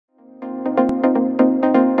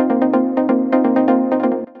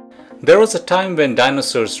There was a time when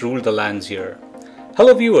dinosaurs ruled the lands here.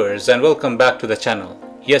 Hello viewers and welcome back to the channel.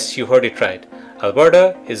 Yes, you heard it right.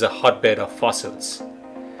 Alberta is a hotbed of fossils.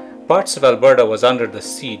 Parts of Alberta was under the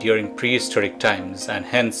sea during prehistoric times and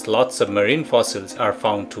hence lots of marine fossils are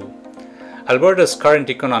found too. Alberta's current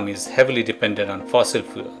economy is heavily dependent on fossil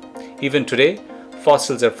fuel. Even today,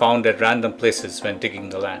 fossils are found at random places when digging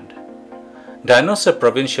the land. Dinosaur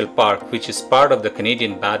Provincial Park, which is part of the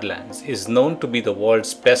Canadian Badlands, is known to be the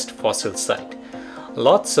world's best fossil site.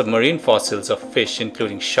 Lots of marine fossils of fish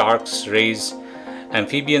including sharks, rays,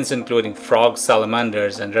 amphibians including frogs,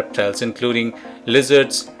 salamanders, and reptiles including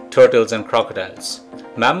lizards, turtles, and crocodiles.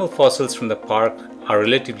 Mammal fossils from the park are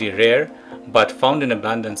relatively rare but found in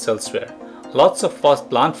abundance elsewhere. Lots of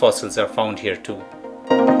plant fossils are found here too.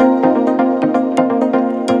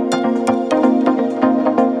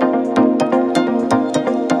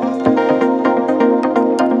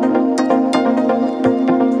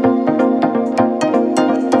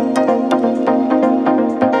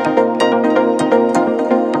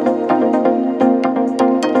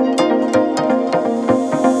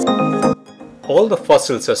 All the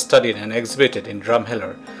fossils are studied and exhibited in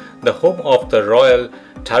Drumheller, the home of the Royal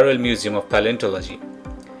Tyrell Museum of Paleontology.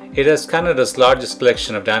 It has Canada's largest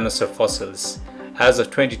collection of dinosaur fossils. As of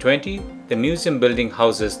 2020, the museum building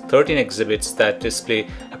houses 13 exhibits that display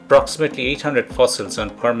approximately 800 fossils on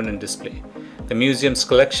permanent display. The museum's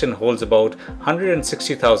collection holds about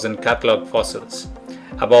 160,000 catalogue fossils.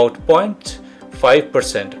 About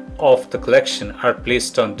 0.5% of the collection are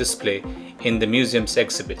placed on display in the museum's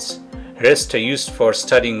exhibits. Rest are used for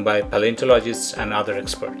studying by paleontologists and other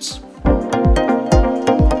experts.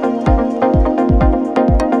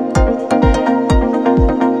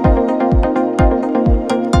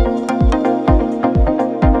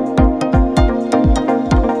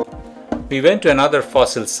 We went to another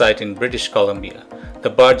fossil site in British Columbia, the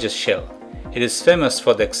Burgess Shell. It is famous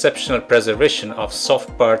for the exceptional preservation of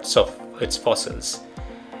soft parts of its fossils.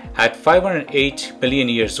 At 508 million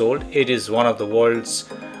years old, it is one of the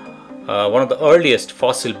earliest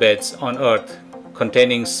fossil beds on Earth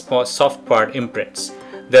containing soft part imprints.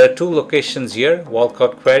 There are two locations here,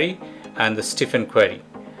 Walcott Quarry and the Stephen Quarry.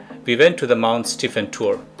 We went to the Mount Stephen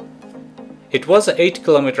tour. It was an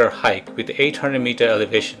 8-kilometer hike with 800-meter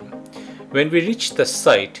elevation. When we reached the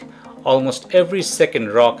site, almost every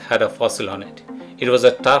second rock had a fossil on it. It was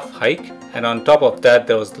a tough hike, and on top of that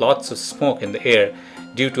there was lots of smoke in the air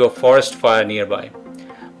due to a forest fire nearby.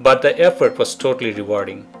 But the effort was totally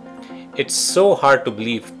rewarding. It's so hard to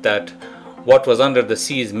believe that what was under the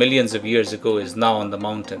seas millions of years ago is now on the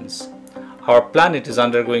mountains. Our planet is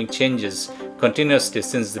undergoing changes continuously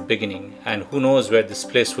since the beginning, and who knows where this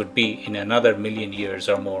place would be in another million years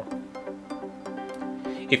or more.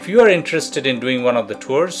 If you are interested in doing one of the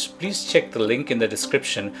tours, please check the link in the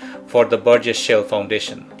description for the Burgess Shell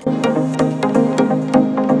Foundation.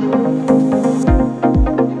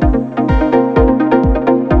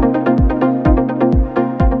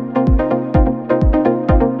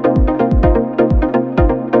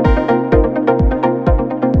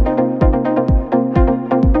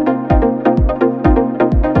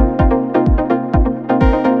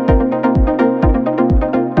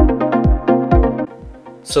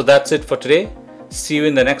 So that's it for today. See you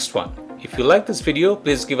in the next one. If you like this video,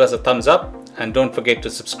 please give us a thumbs up and don't forget to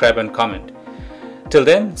subscribe and comment. Till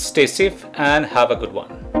then, stay safe and have a good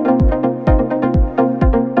one.